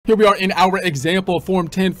Here we are in our example Form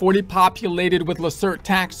 1040 populated with Lacert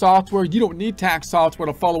tax software. You don't need tax software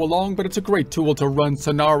to follow along, but it's a great tool to run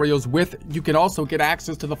scenarios with. You can also get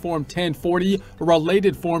access to the Form 1040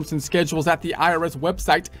 related forms and schedules at the IRS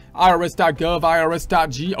website, irs.gov,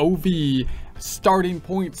 irs.gov. Starting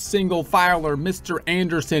point single filer, Mr.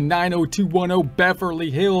 Anderson, 90210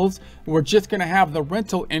 Beverly Hills. We're just going to have the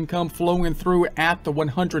rental income flowing through at the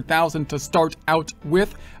 $100,000 to start out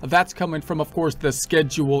with. That's coming from, of course, the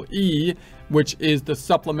Schedule E, which is the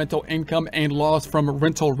supplemental income and loss from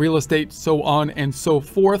rental real estate, so on and so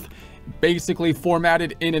forth. Basically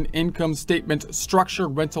formatted in an income statement structure,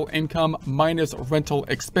 rental income minus rental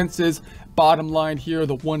expenses. Bottom line here,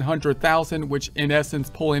 the $100,000, which in essence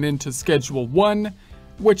pulling into Schedule 1,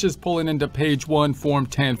 which is pulling into page 1, Form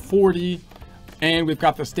 1040. And we've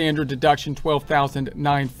got the standard deduction,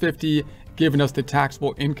 $12,950, giving us the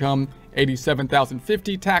taxable income,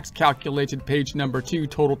 $87,050, tax calculated, page number 2,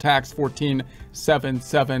 total tax,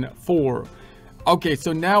 $14,774. Okay,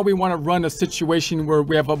 so now we want to run a situation where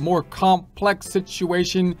we have a more complex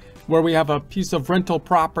situation where we have a piece of rental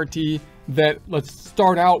property that, let's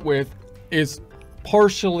start out with, is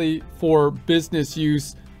partially for business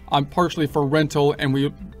use, partially for rental, and we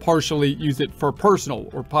partially use it for personal,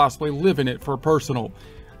 or possibly live in it for personal.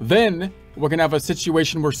 Then we're going to have a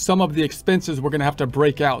situation where some of the expenses we're going to have to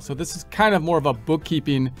break out. So this is kind of more of a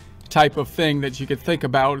bookkeeping type of thing that you could think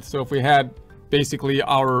about. So if we had basically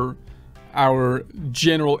our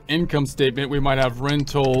general income statement, we might have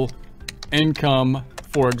rental income,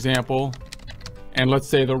 for example, and let's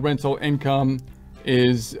say the rental income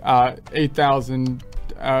is 8,000.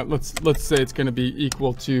 Let's say it's going to be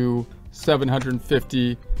equal to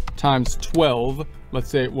 750 times 12. Let's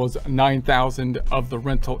say it was 9,000 of the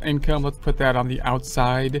rental income. Let's put that on the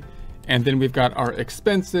outside, and then we've got our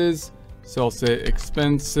expenses. So I'll say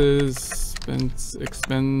expenses,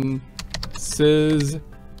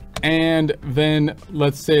 and then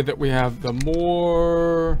let's say that we have the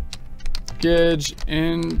mortgage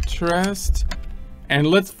interest. And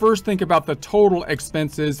let's first think about the total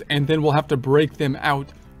expenses, and then we'll have to break them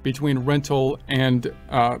out between rental and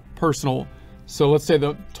personal. So let's say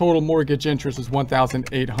the total mortgage interest is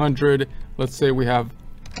 $1,800. Let's say we have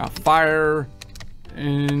fire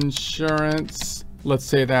insurance. Let's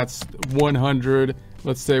say that's $100.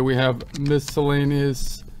 Let's say we have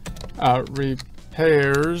miscellaneous repairs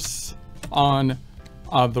on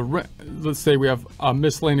let's say we have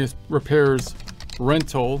miscellaneous repairs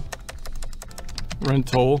rental,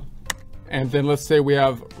 and then let's say we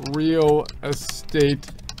have real estate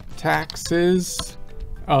taxes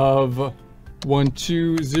of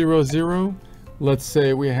 1200. Let's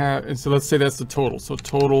say we have, and so let's say that's the total. So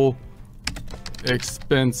total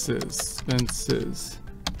expenses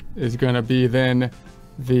is going to be then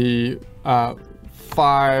the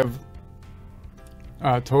 5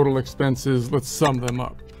 total expenses. Let's sum them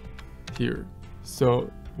up here.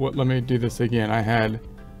 So let me do this again. I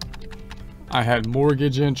had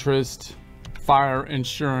mortgage interest, fire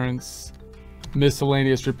insurance,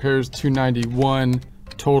 miscellaneous repairs 291,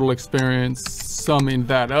 total expense, summing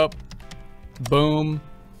that up. Boom.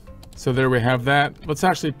 So there we have that. Let's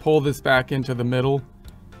actually pull this back into the middle,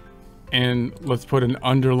 and let's put an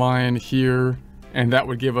underline here, and that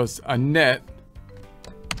would give us a net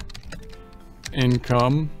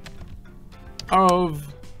income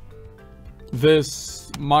of this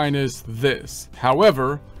minus this.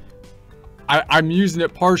 However, I'm using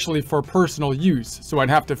it partially for personal use, so I'd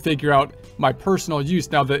have to figure out my personal use.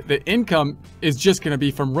 Now the income is just going to be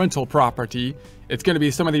from rental property. It's going to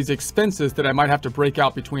be some of these expenses that I might have to break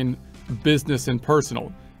out between business and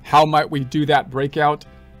personal. How might we do that breakout?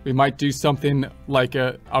 We might do something like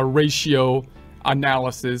a ratio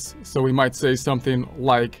analysis. So we might say something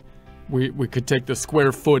like we could take the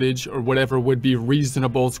square footage, or whatever would be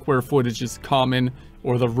reasonable square footage is common,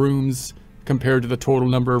 or the rooms compared to the total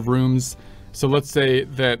number of rooms. So let's say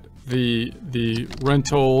that the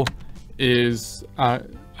rental is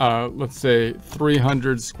let's say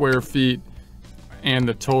 300 square feet, and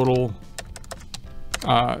the total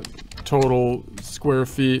square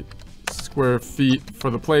feet for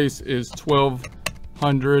the place is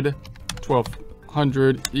 1200.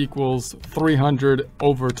 1200 equals 300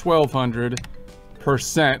 over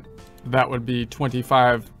 1200%. That would be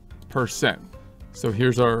 25%. So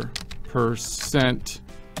here's our percent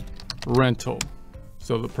rental.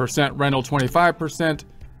 So the percent rental, 25%.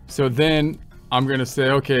 So then I'm going to say,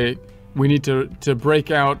 okay, we need to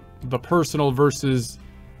break out the personal versus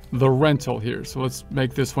the rental here. So let's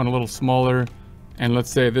make this one a little smaller, and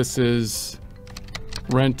let's say this is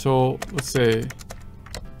rental. Let's say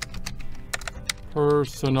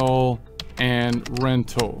personal and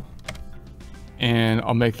rental. And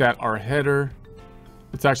I'll make that our header.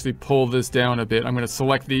 Let's actually pull this down a bit. I'm going to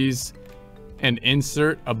select these and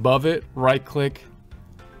insert above it, right click,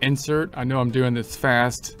 insert. I know I'm doing this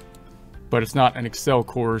fast, but it's not an Excel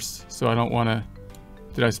course, so I don't want to.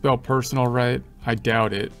 Did I spell personal right? I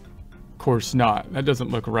doubt it. Of course not. That doesn't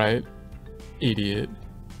look right. Idiot.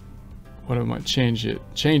 What am I? Change it.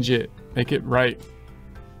 Change it. Make it right.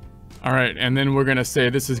 All right, and then we're gonna say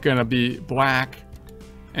this is gonna be black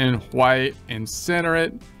and white and center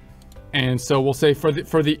it. And so we'll say for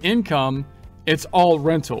the income, it's all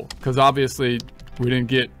rental, because obviously we didn't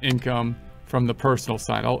get income from the personal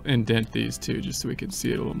side. I'll indent these too, just so we can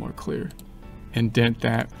see it a little more clear. Indent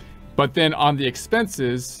that. But then on the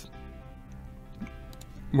expenses,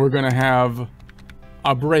 we're gonna have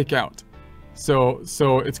a breakout. So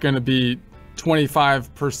it's gonna be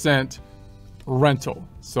 25% rental.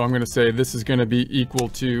 So I'm going to say this is going to be equal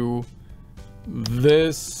to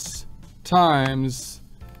this times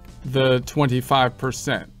the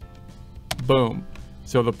 25%. Boom.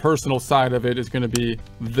 So the personal side of it is going to be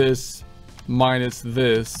this minus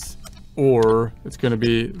this, or it's going to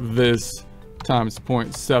be this times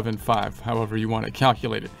 0.75, however you want to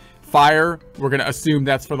calculate it. Fire, we're going to assume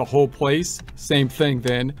that's for the whole place. Same thing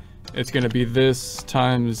then. It's going to be this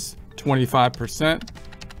times 25%.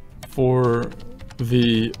 For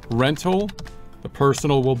the rental, the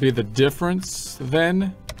personal will be the difference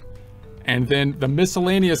then. And then the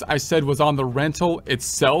miscellaneous I said was on the rental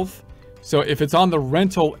itself. So if it's on the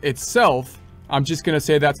rental itself, I'm just going to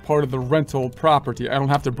say that's part of the rental property. I don't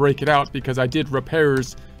have to break it out because I did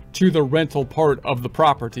repairs to the rental part of the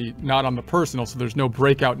property, not on the personal. So there's no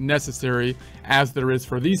breakout necessary as there is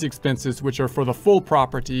for these expenses, which are for the full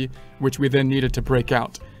property, which we then needed to break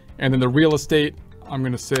out. And then the real estate, I'm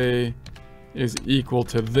going to say is equal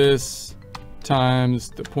to this times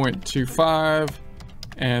the 0.25,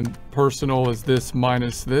 and personal is this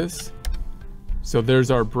minus this. So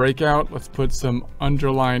there's our breakout. Let's put some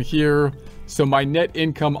underline here. So my net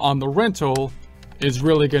income on the rental is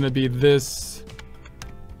really going to be this.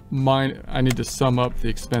 I need to sum up the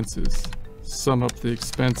expenses. Sum up the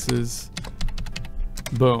expenses.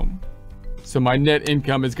 Boom. So my net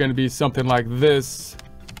income is going to be something like this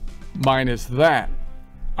minus that.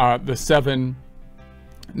 The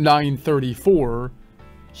 7,934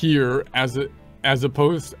 here as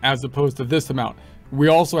opposed to this amount. We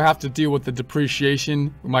also have to deal with the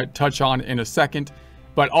depreciation we might touch on in a second,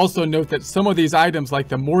 but also note that some of these items like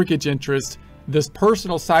the mortgage interest, this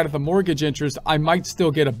personal side of the mortgage interest, I might still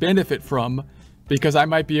get a benefit from because I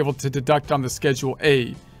might be able to deduct on the Schedule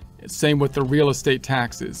A. Same with the real estate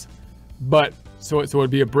taxes. But so it would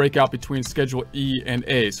be a breakout between Schedule E and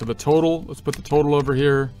A. So the total, let's put the total over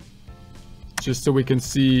here just so we can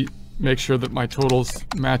see, make sure that my totals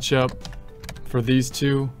match up for these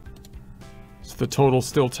two. So the totals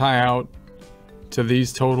still tie out to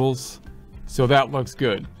these totals. So that looks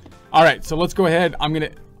good. All right, so let's go ahead. I'm gonna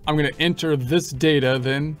enter this data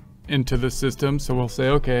then into the system. So we'll say,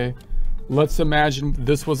 okay, let's imagine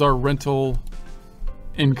this was our rental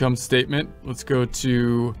income statement. Let's go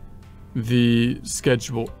to the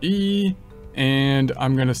Schedule E, and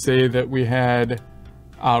I'm going to say that we had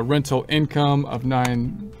rental income of let's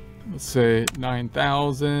say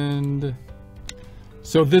 9,000.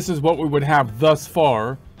 So this is what we would have thus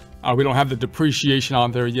far. We don't have the depreciation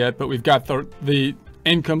on there yet, but we've got the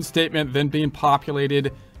income statement then being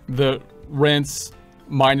populated, the rents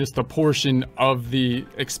minus the portion of the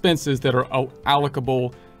expenses that are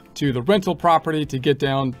allocable to the rental property to get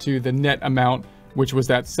down to the net amount, which was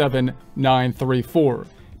that 7,934.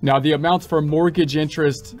 Now the amounts for mortgage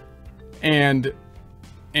interest and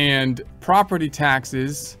property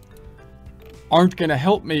taxes aren't going to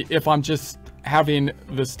help me if I'm just having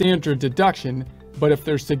the standard deduction, but if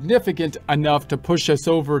they're significant enough to push us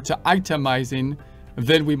over to itemizing,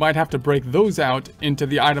 then we might have to break those out into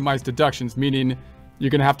the itemized deductions, meaning you're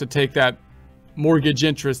going to have to take that mortgage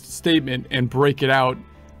interest statement and break it out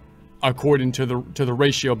according to the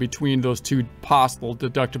ratio between those two possible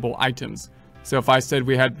deductible items. So if I said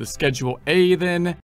we had the Schedule A then,